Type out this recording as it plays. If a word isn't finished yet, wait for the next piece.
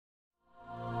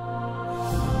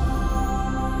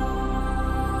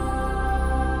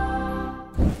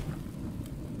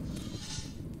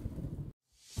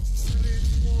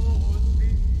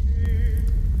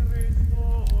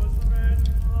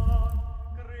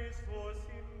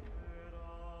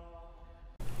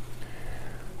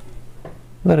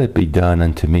Let it be done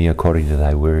unto me according to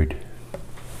thy word.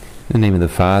 In the name of the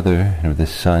Father, and of the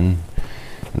Son,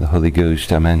 and the Holy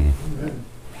Ghost. Amen.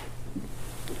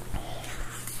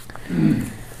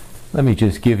 Amen. Let me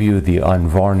just give you the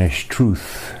unvarnished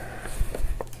truth.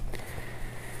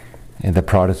 And the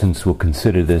Protestants will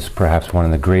consider this perhaps one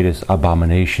of the greatest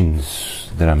abominations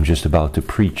that I'm just about to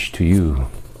preach to you.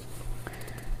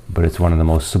 But it's one of the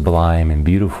most sublime and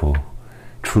beautiful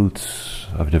truths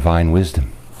of divine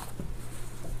wisdom.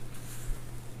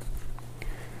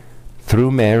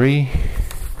 Through Mary,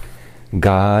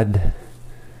 God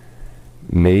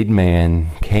made man,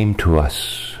 came to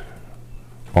us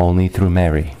only through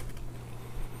Mary.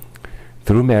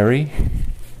 Through Mary,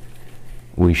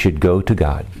 we should go to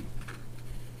God.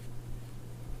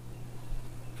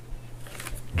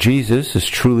 Jesus is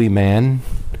truly man,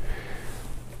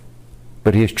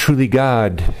 but he is truly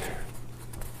God.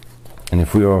 And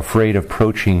if we are afraid of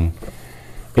approaching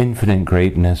infinite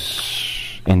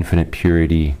greatness, infinite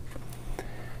purity,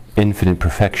 infinite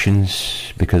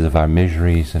perfections because of our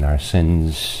miseries and our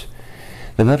sins,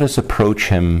 then let us approach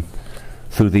him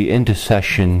through the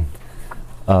intercession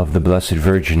of the Blessed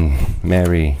Virgin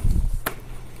Mary,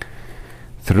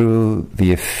 through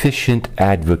the efficient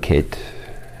advocate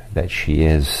that she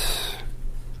is.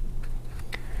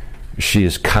 She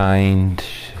is kind,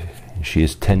 she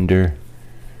is tender,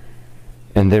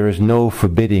 and there is no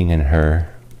forbidding in her.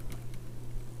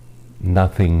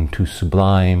 Nothing too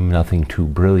sublime, nothing too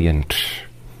brilliant.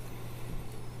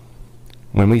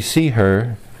 When we see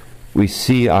her, we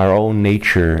see our own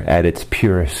nature at its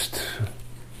purest.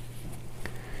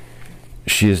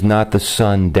 She is not the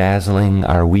sun dazzling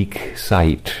our weak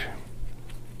sight,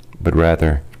 but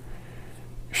rather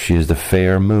she is the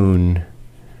fair moon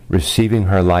receiving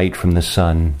her light from the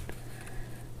sun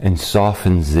and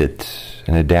softens it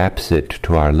and adapts it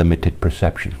to our limited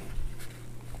perception.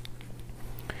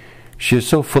 She is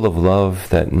so full of love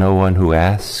that no one who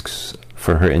asks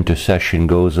for her intercession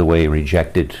goes away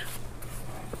rejected,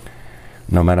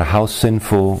 no matter how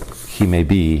sinful he may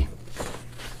be.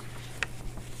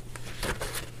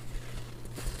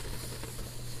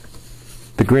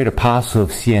 The great apostle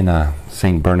of Siena,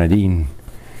 Saint Bernardine,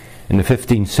 in the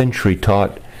 15th century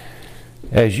taught,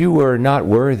 "As you were not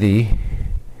worthy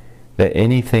that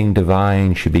anything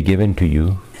divine should be given to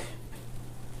you,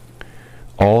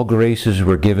 all graces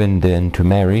were given then to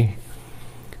Mary,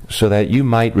 so that you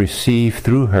might receive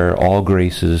through her all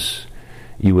graces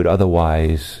you would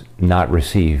otherwise not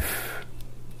receive."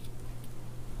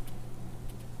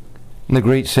 And the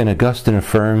great St. Augustine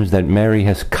affirms that Mary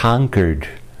has conquered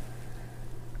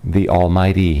the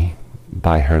Almighty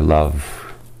by her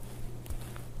love,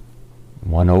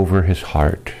 won over his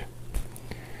heart.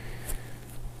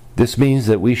 This means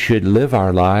that we should live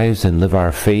our lives and live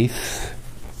our faith,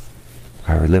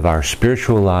 or live our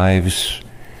spiritual lives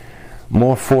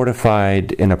more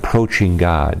fortified in approaching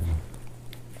God,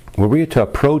 where we are to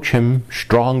approach him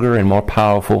stronger and more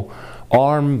powerful,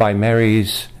 armed by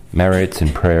Mary's merits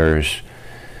and prayers,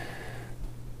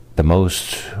 the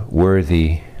most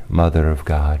worthy Mother of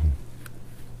God.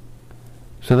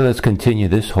 So let us continue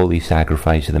this holy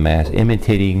sacrifice of the Mass,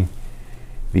 imitating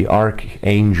the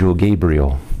Archangel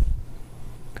Gabriel.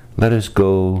 Let us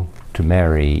go to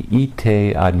Mary,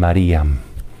 ite ad Mariam,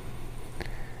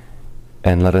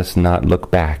 and let us not look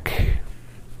back.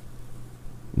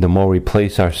 The more we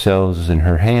place ourselves in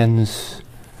her hands,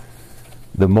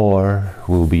 the more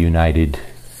we will be united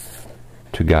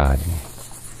to God.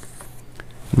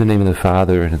 In the name of the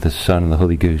Father, and of the Son, and of the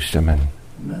Holy Ghost. Amen.